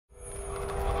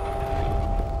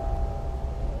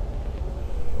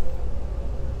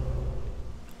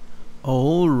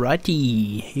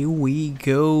Alrighty, here we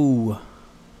go.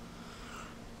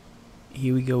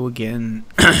 Here we go again.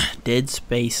 Dead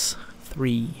Space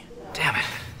 3. Damn it.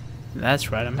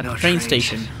 That's right, I'm at the train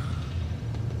station.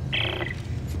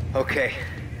 Okay,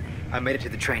 I made it to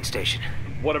the train station.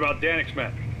 What about Danik's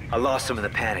men? I lost them in the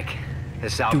panic.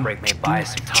 This outbreak may buy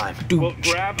us some time. Well,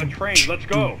 grab a train, let's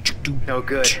go. No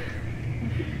good.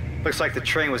 Looks like the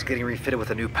train was getting refitted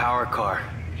with a new power car.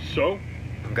 So?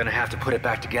 I'm gonna have to put it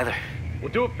back together.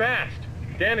 We'll do it fast.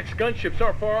 Danik's gunships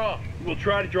aren't far off. We'll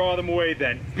try to draw them away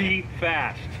then. Be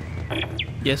fast.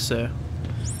 Yes, sir.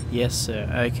 Yes, sir.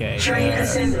 Okay. Train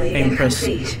assembly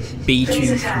incomplete. B2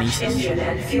 Please attach kinesis. engine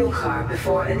and fuel car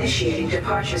before initiating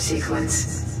departure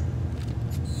sequence.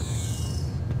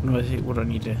 What do I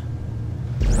need to...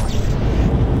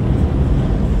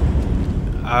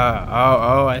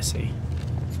 Oh, I see.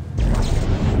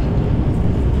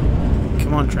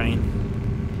 Come on, train.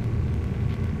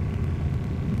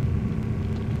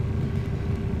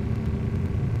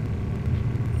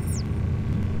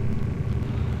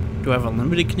 Do I have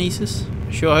unlimited kinesis?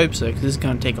 I sure hope so, because this is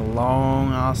going to take a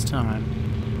long ass time.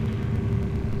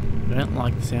 I don't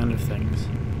like the sound of things.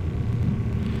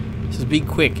 Just be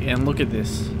quick and look at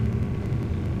this.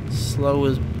 Slow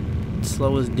as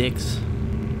dicks.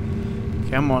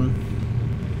 Come on.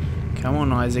 Come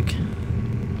on, Isaac.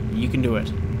 You can do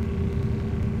it.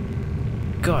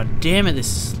 God damn it, this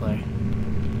is slow.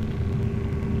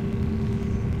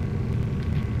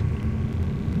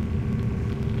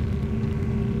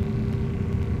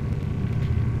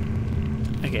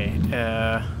 Okay,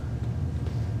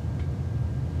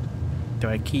 do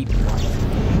I keep...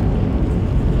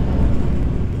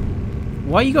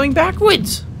 Why are you going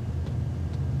backwards?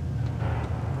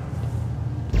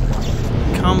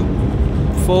 Come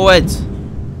forwards.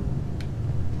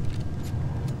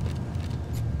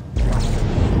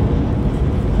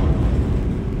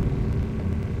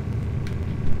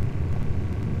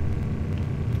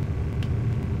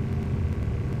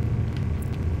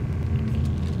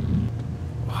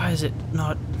 Why is it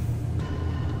not...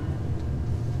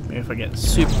 Maybe if I get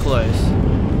super close.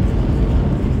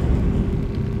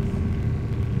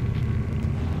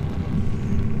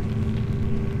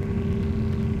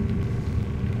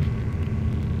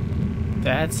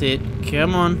 That's it.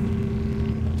 Come on.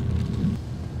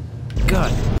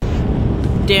 God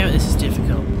damn it, this is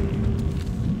difficult.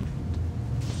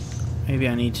 Maybe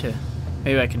I need to...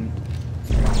 Maybe I can...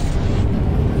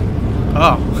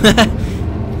 Oh.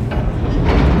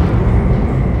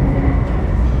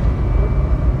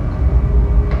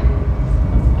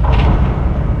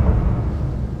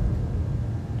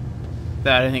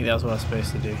 I don't think that was what I was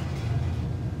supposed to do.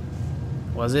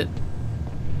 Was it?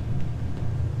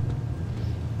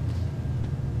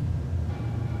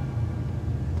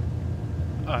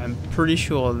 I'm pretty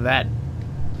sure that...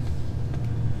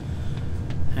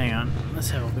 Hang on,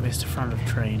 let's have a look at this front of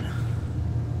train.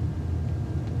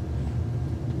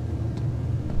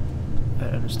 I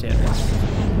don't understand this.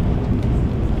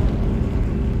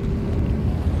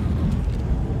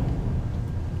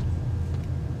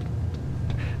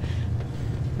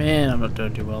 Man, I'm not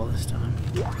doing too well this time.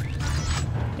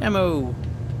 Ammo!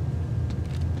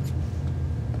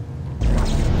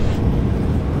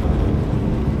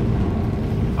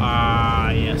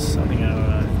 Ah, yes, I think I know what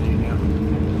I have to do now.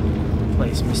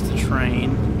 Place Mr.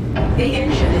 Train. The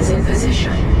engine is in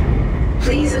position.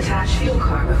 Please attach fuel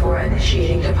car before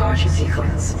initiating departure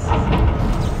sequence.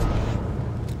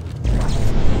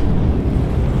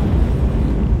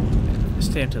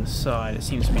 Stand to the side, it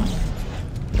seems to be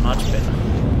much better.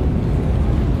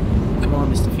 Come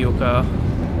on, Mr. Fuel Car.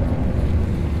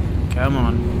 Come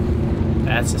on.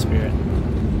 That's the spirit.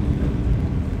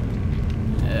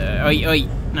 Oi,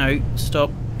 no,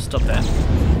 stop. Stop that.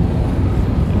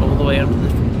 All the way up to the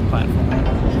platform.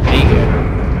 There you go.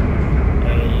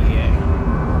 There you go.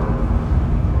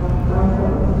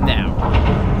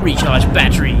 Now, recharge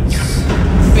batteries.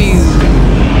 Boom.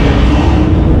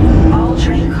 All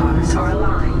train cars are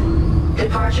aligned.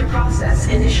 Departure process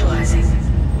initializing.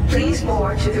 Please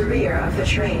board to the rear of the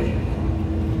train.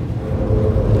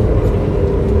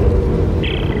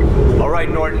 Alright,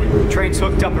 Norton. Train's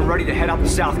hooked up and ready to head out the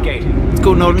south gate. Let's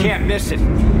go, Norton. You can't miss it.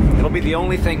 It'll be the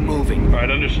only thing moving. Alright,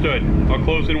 understood. I'll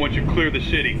close in once you clear the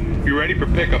city. Be ready for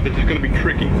pickup. This is gonna be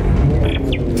tricky.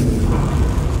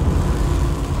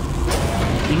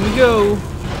 Here we go.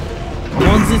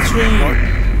 On the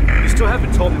train. You still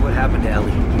haven't told me what happened to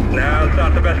Ellie. Now it's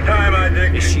not the best time,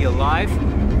 Isaac. Is she alive?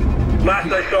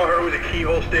 Last I saw her was at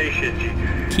Keyhole Station.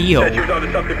 Keyhole. Said she was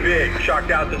onto something big,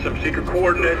 shocked out to some secret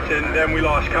coordinates, and then we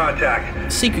lost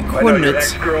contact. Secret I know your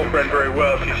coordinates. ex-girlfriend very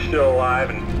well. She's still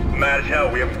alive and mad as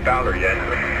hell we haven't found her yet.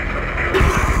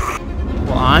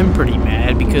 Well, I'm pretty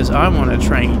mad because I'm on a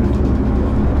train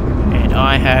and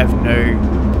I have no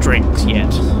drinks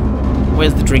yet.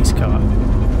 Where's the drinks car?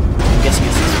 I'm guessing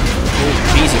it's this. Oh,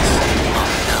 Jesus.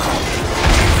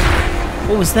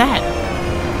 What was that?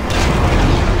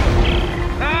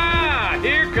 Ah,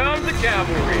 here comes the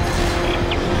cavalry.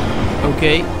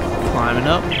 Okay, climbing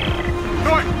up.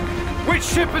 Norton, which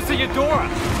ship is the Eudora?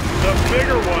 The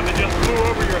bigger one that just flew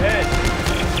over your head.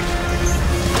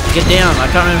 Get down, I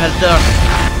can't remember how to duck.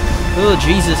 Oh,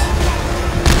 Jesus.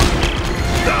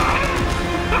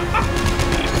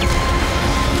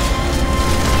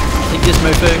 Take this,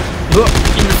 mofo. Oh,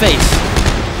 in the face.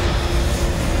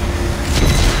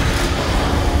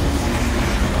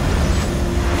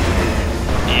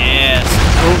 Yes.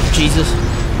 Oh, Jesus.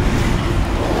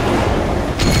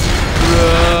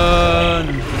 Run.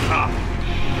 Ah,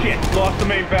 shit, lost the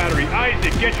main battery.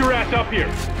 Isaac, get your ass up here.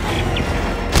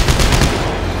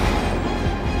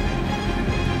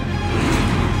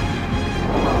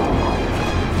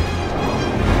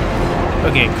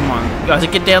 Okay, come on, guys,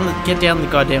 get down the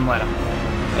goddamn ladder.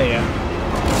 There you go.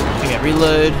 Okay,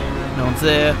 reload. No one's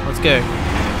there. Let's go.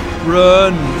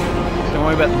 Run. Don't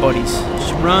worry about the bodies.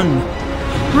 Just run.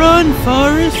 Run,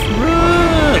 Forrest.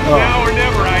 Run. It's now or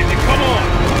never, Isaac. Come on.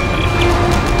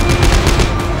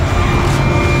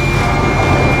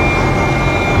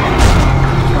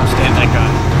 Can't stand that guy.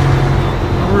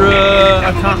 Run.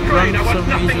 I can't run for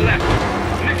some reason.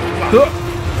 Huh.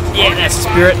 Yeah, that's the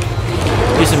spirit.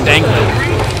 Do some dangling.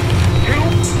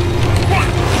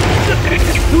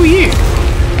 Who are you?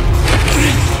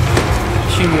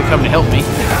 Assume you're coming to help me.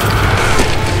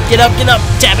 Get up,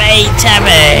 Tabby,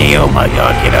 Tabby! Oh my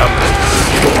God, get up.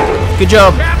 Good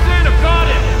job. Captain, I've got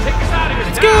it. Take us out of here.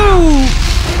 Let's go!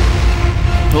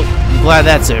 Well, I'm glad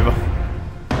that's over.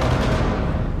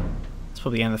 It's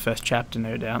probably the end of the first chapter,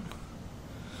 no doubt.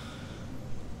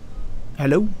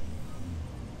 Hello?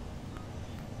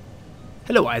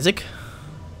 Hello, Isaac.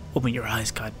 Open your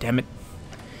eyes, goddammit.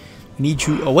 We need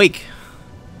you awake.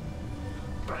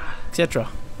 Etc.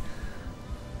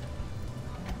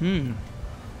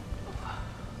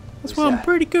 That's why I'm a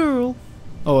pretty girl.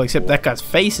 Oh, except that guy's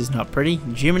face is not pretty.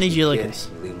 Jiminy Jillikers.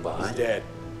 He's dead.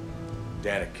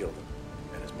 Danik killed him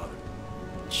and his mother.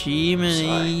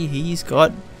 Jiminy, he's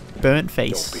got burnt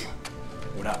face. Don't be.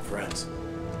 We're not friends.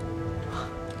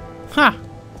 Ha!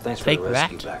 Thanks for Take the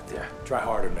rescue that. back there. Try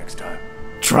harder next time.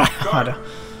 Try harder.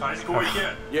 Isaac, what you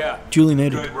get? Yeah, Duly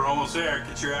noted. Good, we're almost there.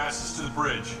 Get your asses to the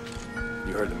bridge.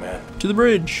 you heard the man. To the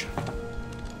bridge.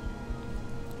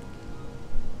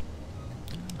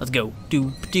 Let's go.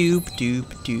 Doop doop doop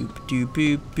doop doop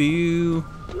doop boo.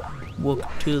 Walk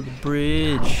to the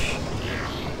bridge.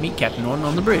 Meet Captain Norton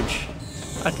on the bridge.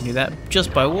 I can do that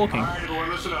just by walking. Alright, everyone,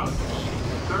 listen up.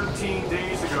 13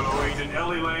 days ago, Agent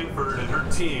Ellie Langford and her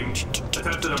team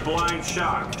attempted a blind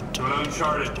shock to an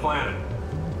uncharted planet.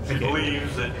 She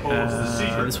believes it holds the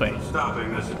secret this way. of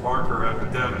stopping this Barker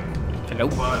epidemic. Hello.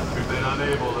 But we've been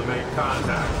unable to make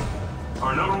contact.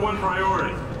 Our #1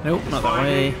 priority Nope, is not that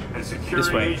way. finding and securing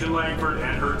This way. Agent Langford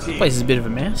and her team. Place is a bit of a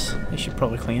mess. They should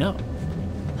probably clean up.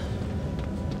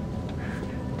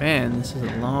 Man, this is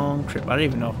a long trip. I don't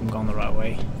even know if I'm going the right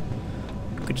way.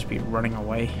 I could just be running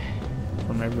away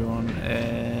from everyone.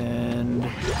 And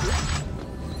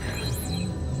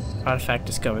artifact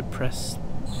discovered. Press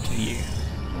to view.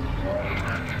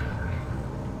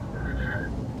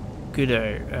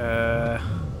 Goodo.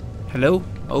 Hello?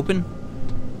 Open?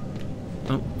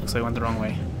 Oh, looks like I went the wrong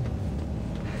way.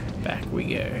 Back we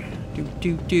go. Do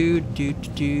do do do do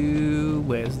do.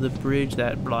 Where's the bridge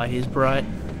that light is bright?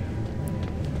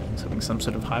 Some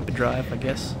sort of hyperdrive, I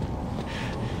guess.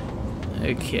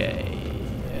 Okay.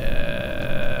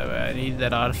 I need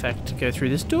that artifact to go through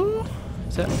this door.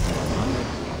 Is that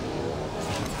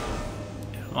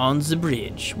on the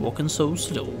bridge? Walking so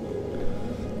slow,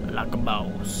 like a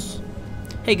boss.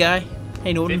 Hey, guy.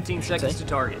 Hey, Norton. 15 seconds to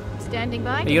target. Standing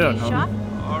by. Hey, you don't Taking know shot. me.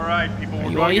 All right, people, we're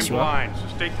You going are, in yes, you are. blind, so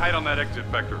stay tight on that exit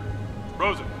vector.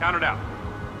 Rosen, count it out.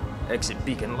 Exit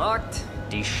beacon locked.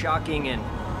 Deshocking in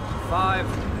 5,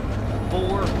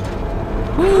 4,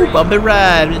 Woo, bumpy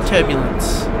ride with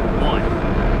turbulence. 1.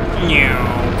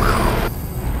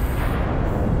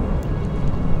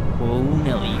 Whoa,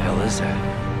 Nelly. The hell is that?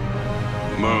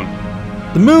 Moon.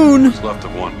 The moon! What's left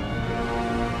of one.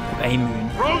 A moon.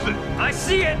 Rosen! I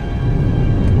see it!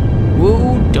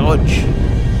 Whoa, dodge.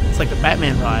 It's like the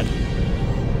Batman ride.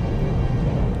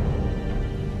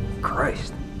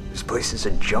 Christ, this place is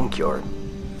a junkyard.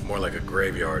 More like a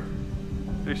graveyard.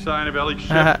 Any sign of Ellie's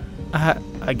ship?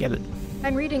 I get it.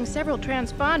 I'm reading several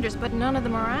transponders, but none of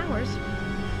them are ours.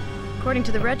 According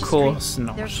to the registry, course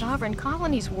not. they're sovereign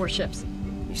colonies warships.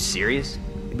 You serious?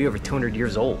 They'd be over 200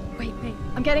 years old. Wait,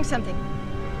 I'm getting something.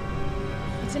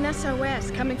 It's an SOS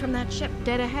coming from that ship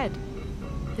dead ahead.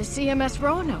 The CMS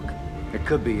Roanoke. It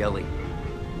could be Ellie.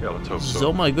 Yeah, let's hope so.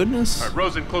 Oh my goodness. All right,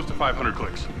 Rosen, close to 500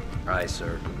 clicks. Aye,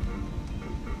 sir.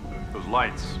 Those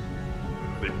lights,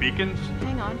 are they beacons?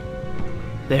 Hang on.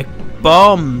 They're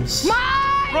bombs.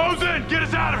 Rosen, get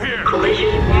us out of here!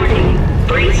 Collision warning.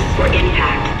 Brace for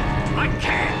impact. I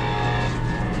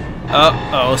can't!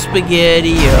 Uh-oh,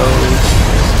 SpaghettiOs.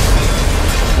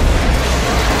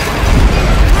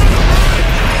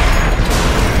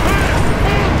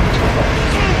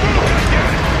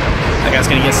 That guy's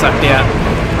gonna get sucked out.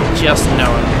 Just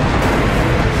know it.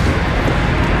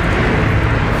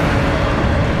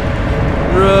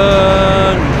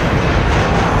 Run!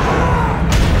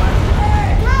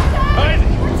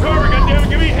 Carver, goddammit,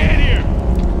 give me a hand here!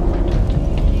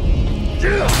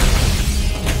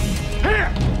 Here!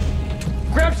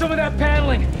 Grab some of that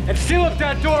paneling and seal up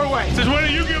that doorway. Since when are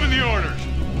you giving the orders?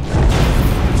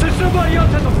 Since somebody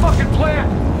else has a fucking plan.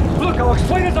 Look, I'll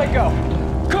explain as I go.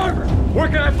 Carver, where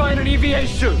can I find an EVA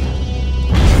suit?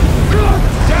 Look,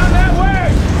 down that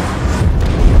way!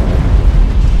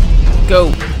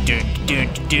 Go!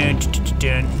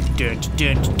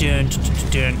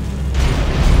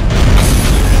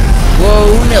 Whoa,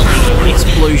 Nelly!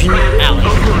 Explosion alley.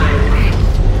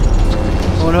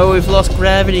 Oh no, we've lost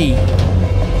gravity.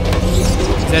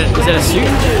 Is that a suit?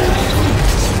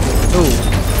 Oh.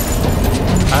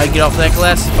 I'd get off that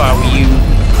glass if I were you.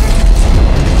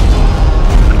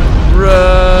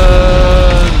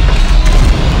 Run!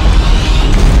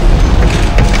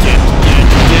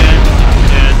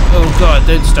 Oh god,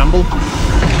 don't stumble. You're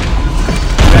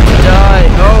about to die.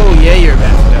 Oh yeah, you're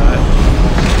about to die.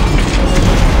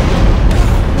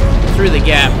 Through the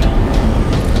gap.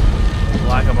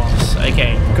 Like a boss.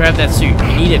 Okay, grab that suit.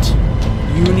 You need it.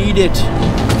 You need it.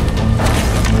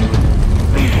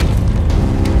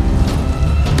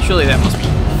 Surely that must be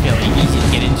fairly easy to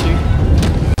get into.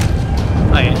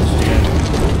 Oh yeah, just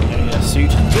get a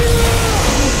suit.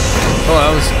 Oh,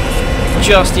 that was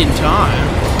just in time.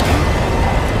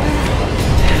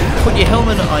 Put your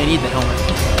helmet on. Oh, you need the helmet.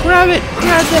 Grab it!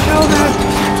 Grab the helmet!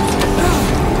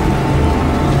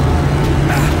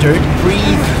 Don't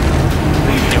breathe.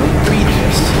 Don't breathe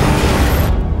this.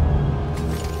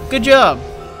 Good job.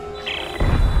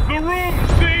 The room's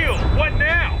sealed! What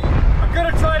now? I'm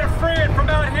gonna try to free it from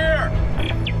out here.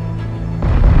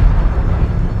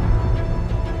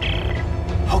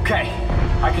 Okay,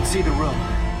 I can see the room.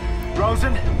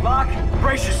 Rosen, Locke,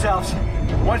 brace yourselves.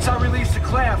 Once I release the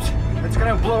clamps, it's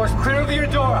gonna blow us clear of the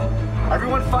Eudora.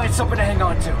 Everyone find something to hang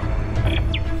on to.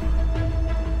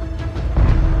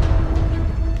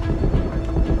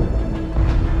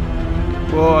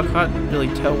 Whoa, I can't really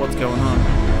tell what's going on.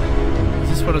 Is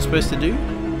this what I'm supposed to do?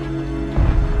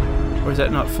 Or is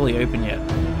that not fully open yet?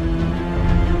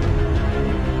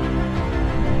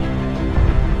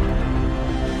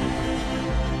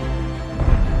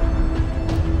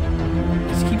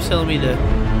 This keeps telling me to...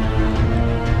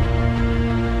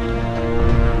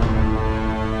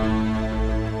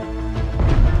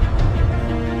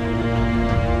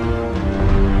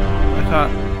 I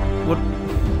can't... What...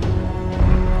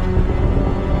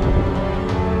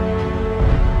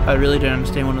 I really don't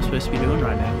understand what I'm supposed to be doing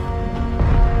right now.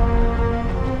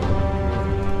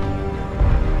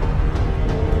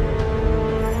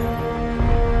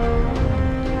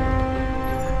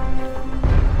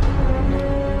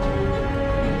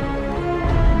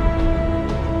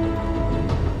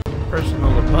 Pressing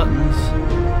all the buttons.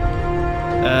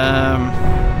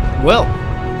 Well,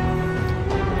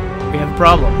 we have a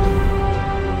problem.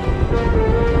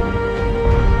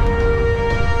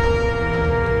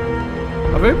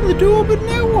 I've opened the door, but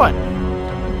now what?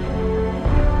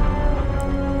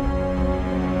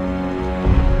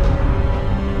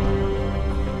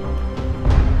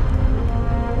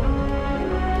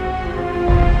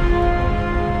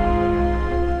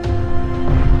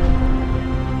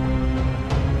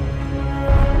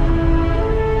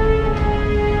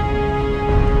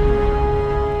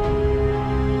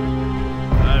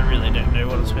 I really don't know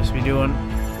what I'm supposed to be doing.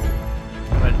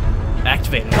 But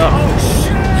activate it. Oh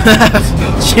shit!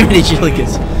 Jiminy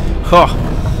Jillikers. Oh,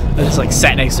 I just like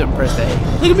sat next to it and pressed A.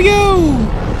 Look at me go!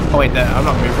 Oh wait, no, I'm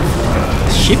not moving.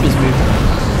 The ship is moving.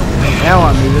 Now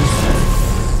I'm moving.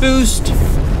 Boost!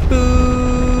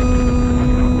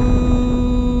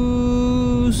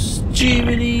 Boost!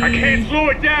 Jiminy! I can't slow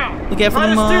it down! Look out for Try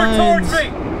the to steer towards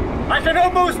mines! me! I can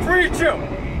almost reach you!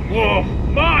 Whoa!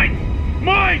 Mine!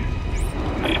 Mine!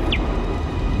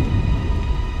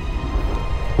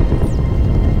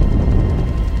 Oh,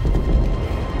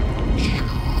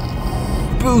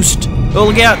 Oh,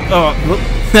 look out! Oh, whoop.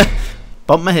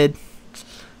 Bumped my head.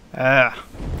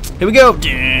 Here we go.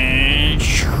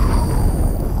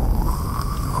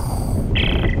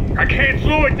 I can't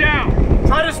slow it down.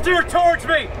 Try to steer towards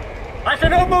me. I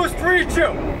can almost reach you.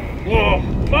 Whoa.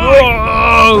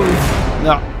 Whoa!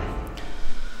 No.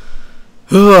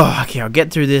 Okay, I'll get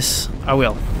through this. I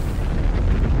will.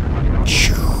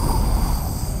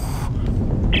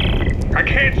 I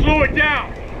can't slow it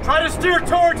down. Try to steer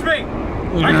towards me.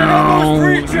 I can almost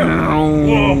reach you.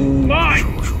 Whoa.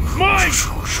 Mine.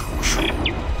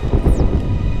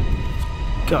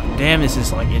 God damn, this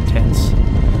is like intense.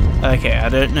 Okay, I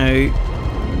don't know.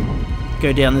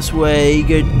 Go down this way.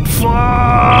 Go.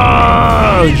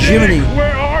 Oh, Jiminy.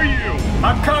 Where are you?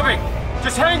 I'm coming.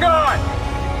 Just hang on.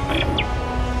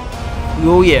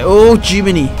 Oh yeah. Oh,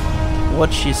 Jiminy.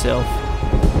 Watch yourself.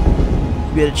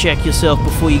 You better check yourself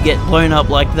before you get blown up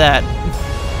like that.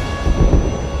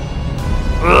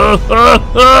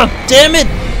 Damn it!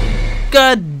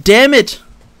 God damn it!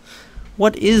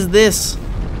 What is this?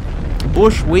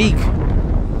 Bush week.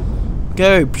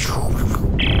 Go.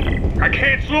 I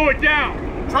can't slow it down.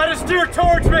 Try to steer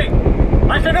towards me.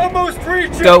 I can almost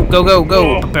reach you. Go, go, go,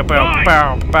 go. Oh, Bow, bow,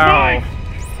 bow, bow.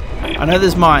 I know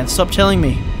there's mine. Stop telling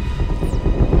me.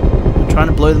 I'm trying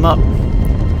to blow them up.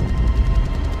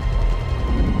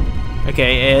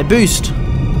 Okay, boost.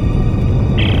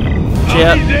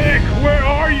 Shout. Isaac, where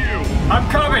are you? I'm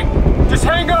coming. Just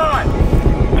hang on.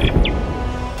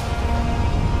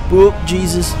 Whoop,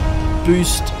 Jesus.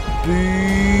 Boost.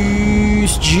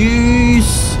 Boost.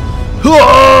 Juice.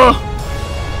 Whoa!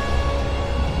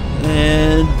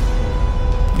 And.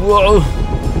 Whoa.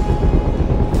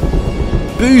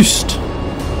 Boost.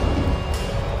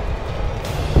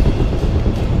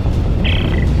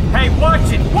 Hey,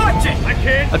 watch it. Watch it. I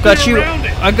can't I got see you. around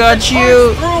it. I got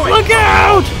you. through it. Look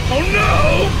out! Oh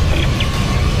no!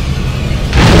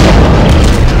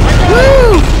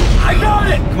 Woo! I got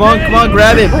it. Come on,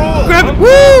 grab him. Grab it.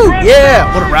 Woo!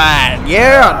 Yeah, what a ride.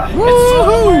 Yeah.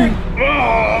 Woohoo!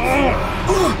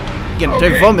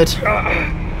 Don't vomit.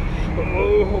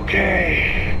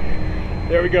 Okay.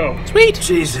 There we go. Sweet.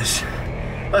 Jesus.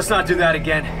 Let's not do that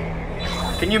again.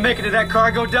 Can you make it to that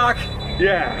cargo dock?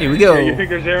 Yeah. Here we go. Yeah, you think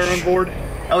there's air on board?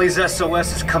 Ellie's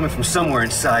SOS is coming from somewhere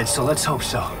inside, so let's hope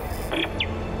so.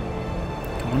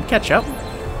 Come on, catch up.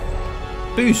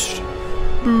 Boost.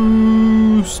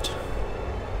 Boost.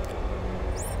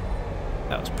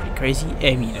 That was pretty crazy.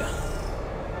 Air meter.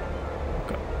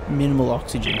 Got minimal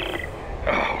oxygen.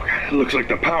 Oh, God, it looks like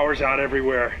the power's out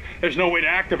everywhere. There's no way to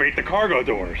activate the cargo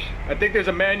doors. I think there's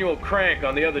a manual crank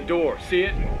on the other door. See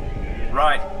it?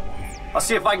 Right. I'll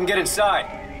see if I can get inside.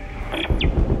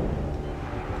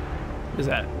 What is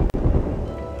that?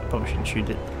 Probably shouldn't shoot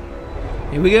it.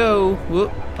 Here we go.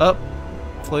 Whoop. Up.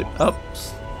 Float up.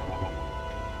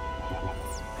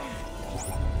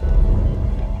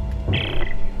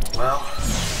 Well,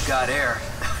 got air.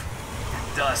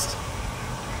 Dust.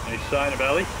 Any sign of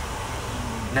Ellie?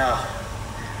 No.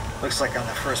 Looks like I'm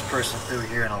the first person through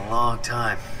here in a long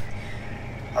time.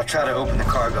 I'll try to open the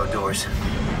cargo doors.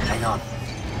 Hang on.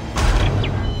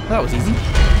 That was easy.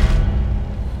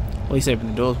 At least open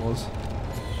the doors was.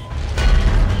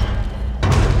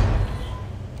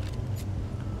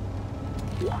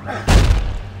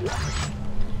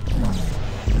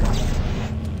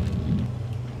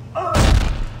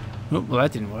 Oh, well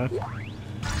that didn't work.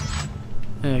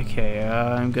 Okay,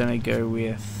 I'm gonna go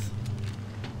with...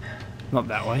 not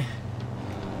that way.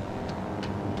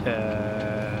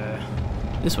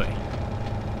 This way.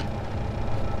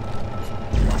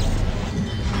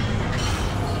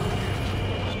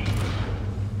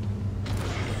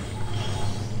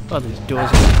 Oh, these doors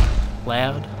are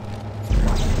loud.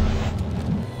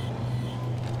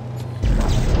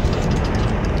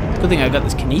 Good thing I got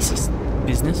this kinesis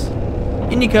business.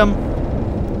 In you come.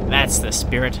 That's the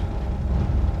spirit.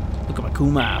 Look at my cool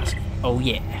mask. Oh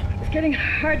yeah. It's getting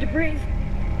hard to breathe.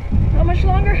 How much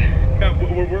longer?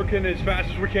 Yeah, we're working as fast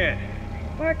as we can.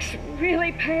 Mark's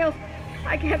really pale.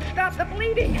 I can't stop the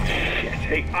bleeding. Yes,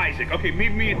 hey, Isaac. Okay,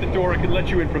 meet me at the door. I can let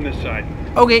you in from this side.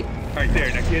 Okay. All right, there.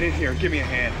 Now get in here and give me a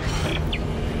hand.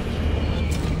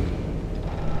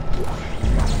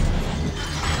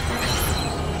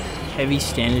 Heavy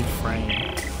standard frame.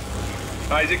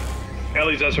 Isaac,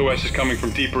 Ellie's SOS is coming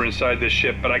from deeper inside this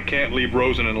ship, but I can't leave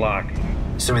Rosen and Locke.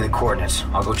 Send me the coordinates.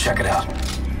 I'll go check it out.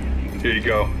 Here you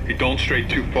go. Hey, don't stray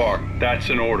too far. That's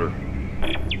an order.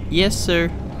 Yes, sir.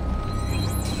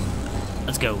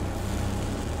 Let's go.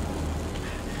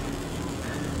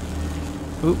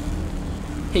 Oop.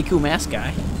 Hey, cool mask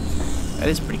guy. That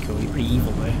is pretty cool. He's pretty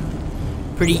evil, though.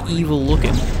 Pretty evil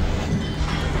looking.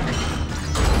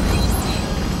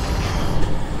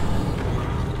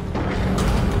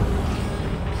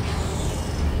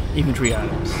 Inventory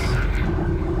items.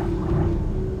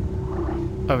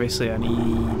 Obviously I need...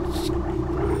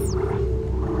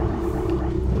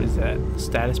 What is that?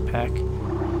 Status pack.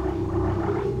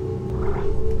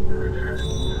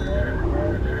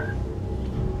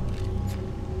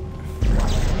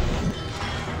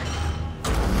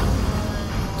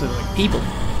 So like people.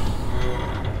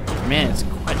 Man, it's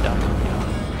quite dark in here.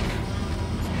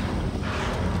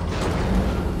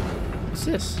 What's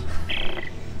this?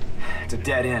 It's a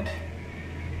dead end.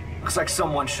 Looks like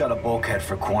someone shut a bulkhead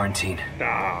for quarantine.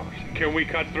 Ah, can we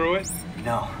cut through it?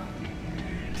 No.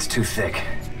 It's too thick.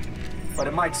 But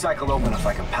it might cycle open if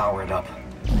I can power it up.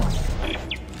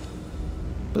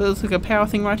 But there's like a power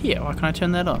thing right here. Why can't I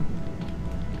turn that on?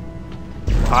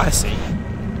 I see.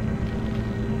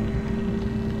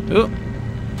 Oh.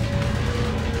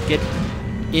 Get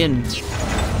in.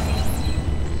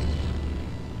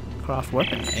 Craft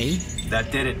weapon, eh?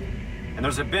 That did it. And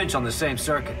there's a bench on the same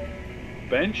circuit.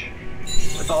 Bench?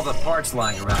 With all the parts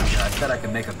lying around here, I bet I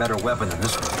can make a better weapon than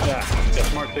this one. Yeah, that's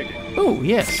smart thinking. Oh,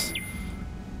 yes.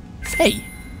 Hey.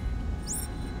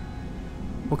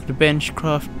 Walk to the bench,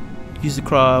 craft. Use the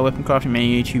weapon crafting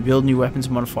menu to build new weapons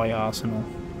and modify your arsenal.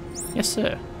 Yes,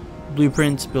 sir.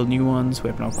 Blueprints, build new ones,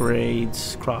 weapon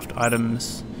upgrades, craft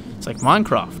items. It's like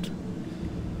Minecraft.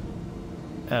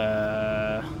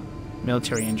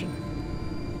 Military engine.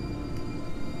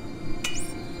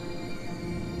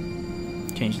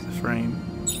 Change the frame.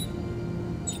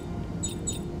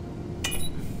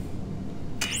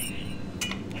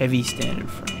 Heavy standard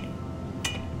frame.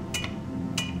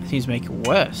 Seems to make it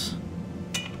worse.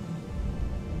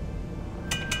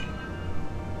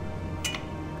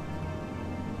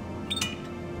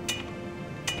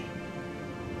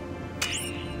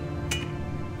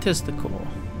 Test the core.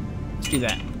 Let's do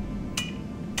that.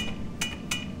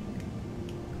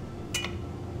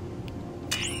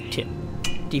 Tip.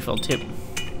 Default tip.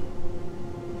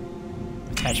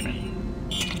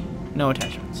 Attachment. No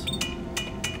attachments.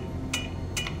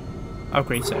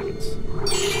 Upgrade circuits.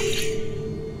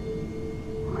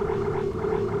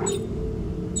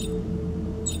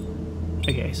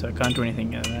 Okay, so I can't do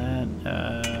anything of that.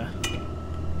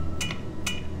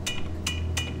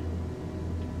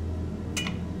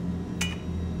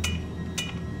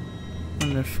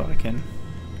 Wonder if I can.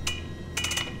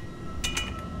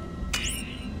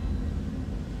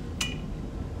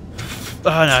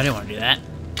 Oh no, I didn't want to do that.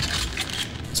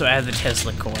 So add the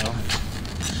Tesla coil.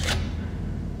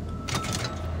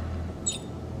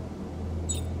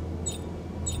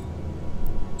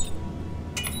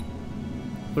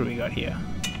 What do we got here?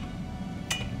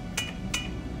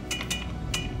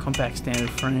 Compact standard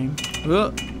frame.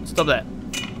 Oh, stop that.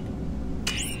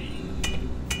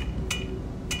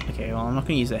 Okay, well I'm not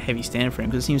going to use that heavy standard frame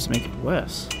because it seems to make it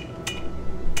worse.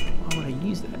 Why would I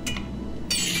use that?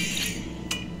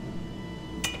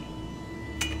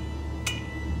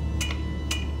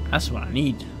 That's what I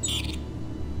need.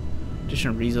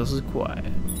 Additional resources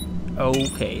required.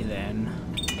 Okay then.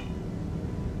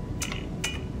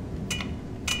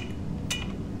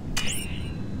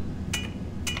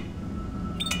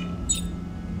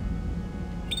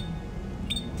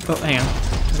 Oh, hang on.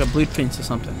 I got blueprints or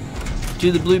something.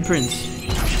 Do the blueprints.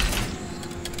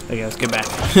 Okay, let's go back.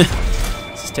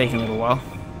 This is taking a little while.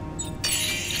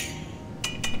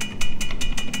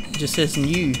 It just says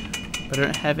new, but I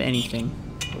don't have anything.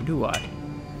 Or do I?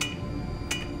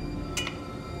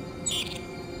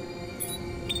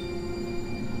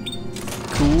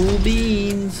 Cool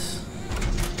beans.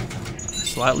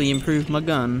 Slightly improved my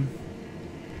gun.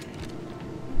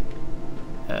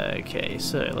 Okay,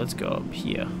 so let's go up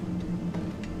here.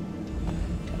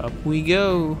 Up we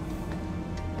go.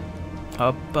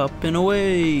 Up, up, and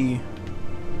away.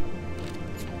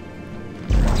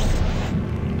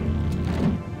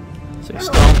 So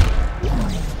stomp.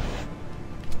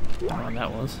 I don't know what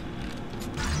that was.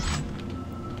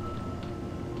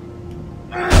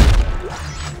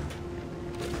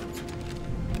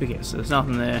 Okay, so there's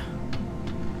nothing there.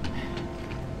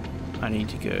 I need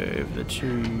to go over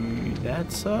to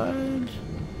that side.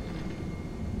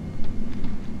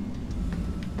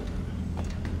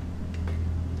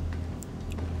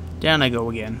 Down I go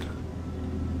again.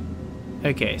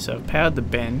 Okay, so I've powered the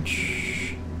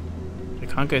bench. I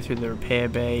can't go through the repair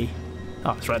bay.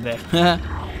 Oh, it's right there.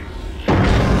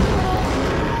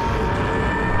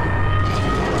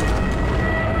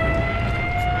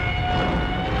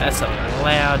 That's a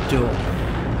loud door.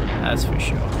 That's for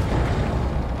sure.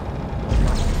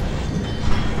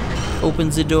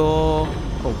 Opens the door,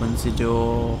 opens the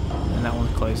door, and that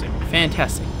one's closing.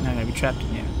 Fantastic. Now I'm going to be trapped in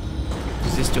here.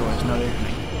 Because this door is not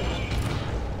opening.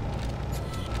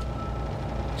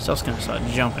 Stuff's gonna start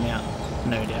jumping out,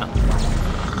 no doubt.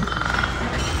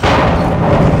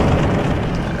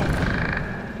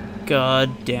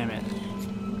 God damn it.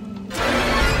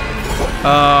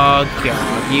 Oh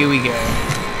god, here we go.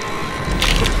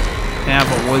 Now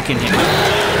I've awoken him.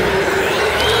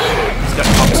 He's got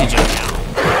oxygen now.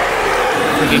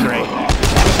 Freaking great.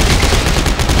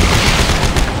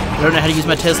 I don't know how to use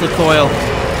my Tesla coil.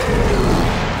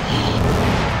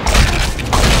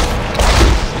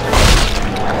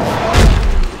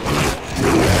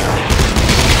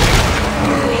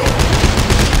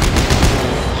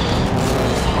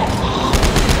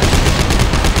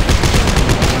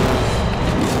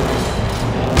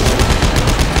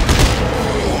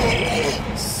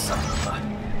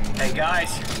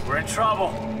 We're in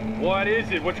trouble. What is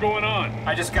it? What's going on?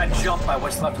 I just got jumped by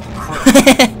what's left of the crew.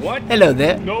 What? Hello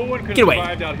there. No one could Get have away.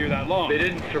 survived out here that long. They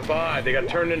didn't survive. They got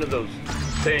turned into those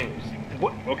things.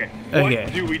 What? Okay. Okay.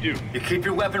 What do we do? You keep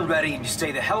your weapon ready and you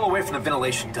stay the hell away from the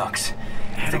ventilation ducts.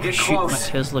 If they do I get shoot my close,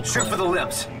 Tesla shoot coil? for the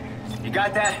limbs. You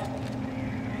got that?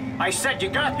 I said you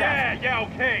got that. Yeah,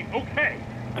 okay.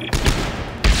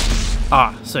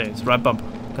 Ah, so it's right bumper.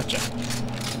 Gotcha.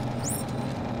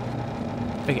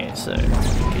 Okay, so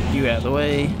get you out of the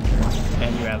way,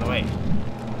 and you out of the way.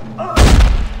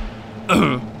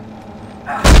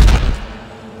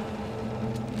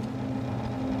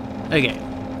 Okay.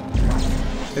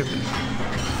 Open.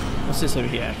 What's this over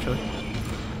here, actually?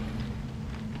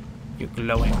 You're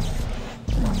glowing.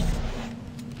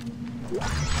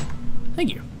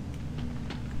 Thank you.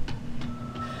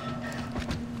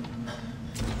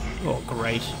 Oh,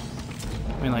 great.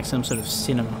 I mean, like some sort of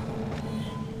cinema.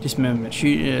 Dismemberment.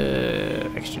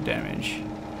 Shoot extra damage.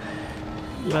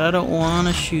 But I don't want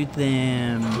to shoot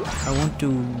them. I want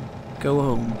to go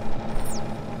home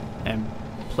and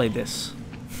play this.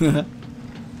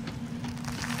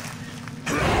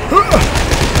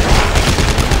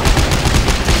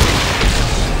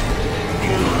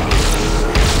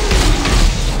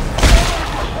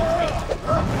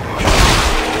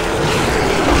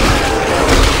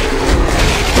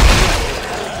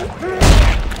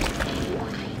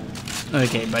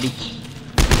 Okay, buddy.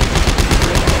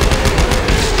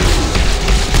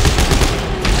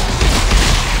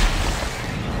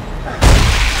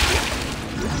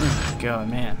 Oh, God,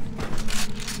 man.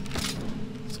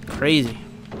 It's crazy.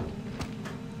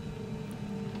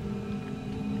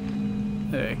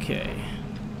 Okay.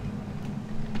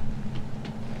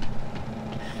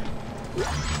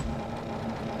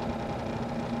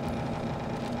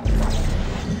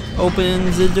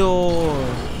 Opens the door.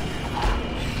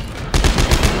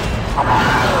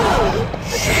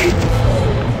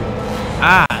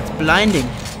 Ah, it's blinding.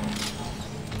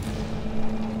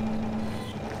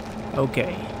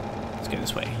 Okay, let's go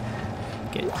this way.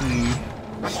 Get you.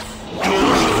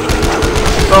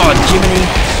 Oh, Jiminy.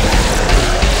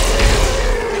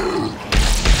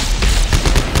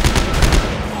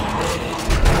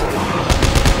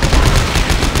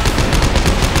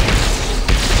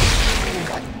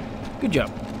 Good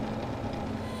job.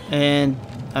 And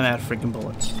I'm out of freaking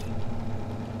bullets.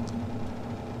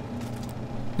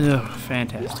 Ugh,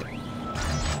 fantastic.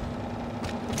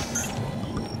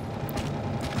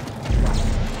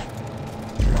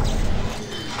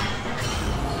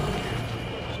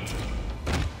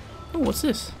 Oh, what's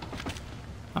this?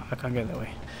 Oh, I can't go that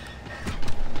way.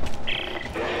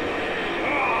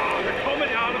 They're coming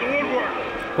out of the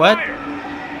woodwork. What?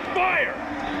 Fire!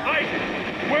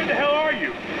 Isaac, where the hell are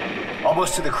you?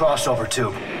 Almost to the crossover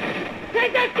tube.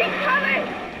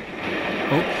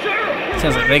 Oh,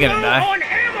 sounds like they're gonna die. On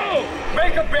ammo!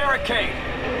 Make a barricade.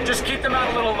 Just keep them out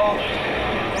a little longer.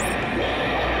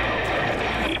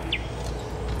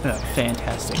 Oh,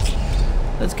 fantastic.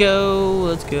 Let's go,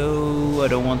 let's go. I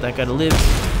don't want that guy to live.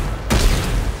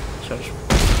 Shush.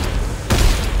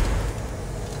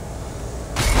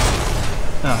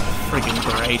 Oh, freaking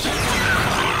great.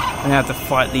 I'm gonna have to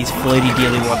fight these floaty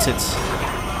dealy watsits.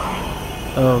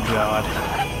 Oh god.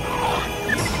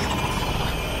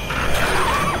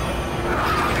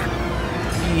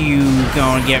 You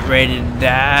gonna get ready to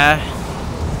die?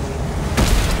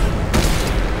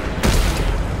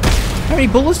 How many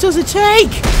bullets does it take?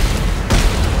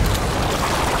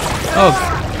 Oh,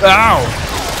 ow!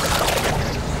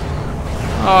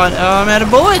 Oh, no, I'm out of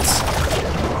bullets!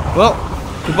 Well,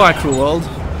 goodbye, cruel world.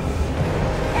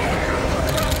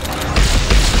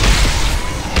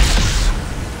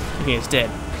 Okay, it's dead.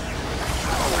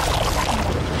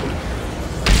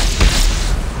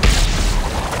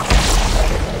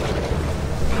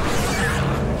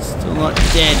 Still not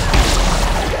dead.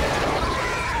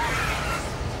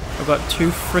 I've got 2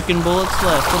 freaking bullets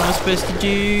left. What am I supposed to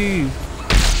do?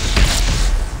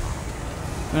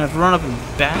 I'm gonna have to run up and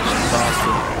bash the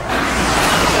bastard.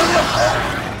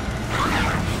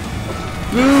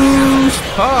 Boost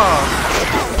pass!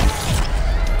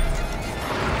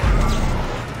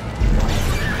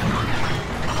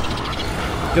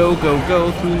 Go, go,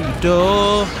 go through the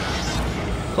door.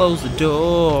 Close the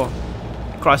door.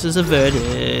 Crisis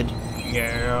averted.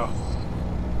 Yeah.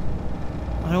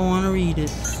 I don't want to read it.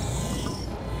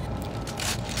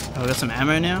 Oh, I got some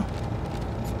ammo now?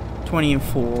 20 and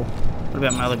 4. What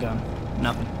about my other gun?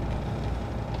 Nothing.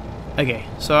 Okay,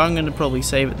 so I'm going to probably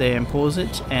save it there and pause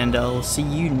it, and I'll see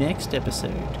you next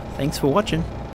episode. Thanks for watching.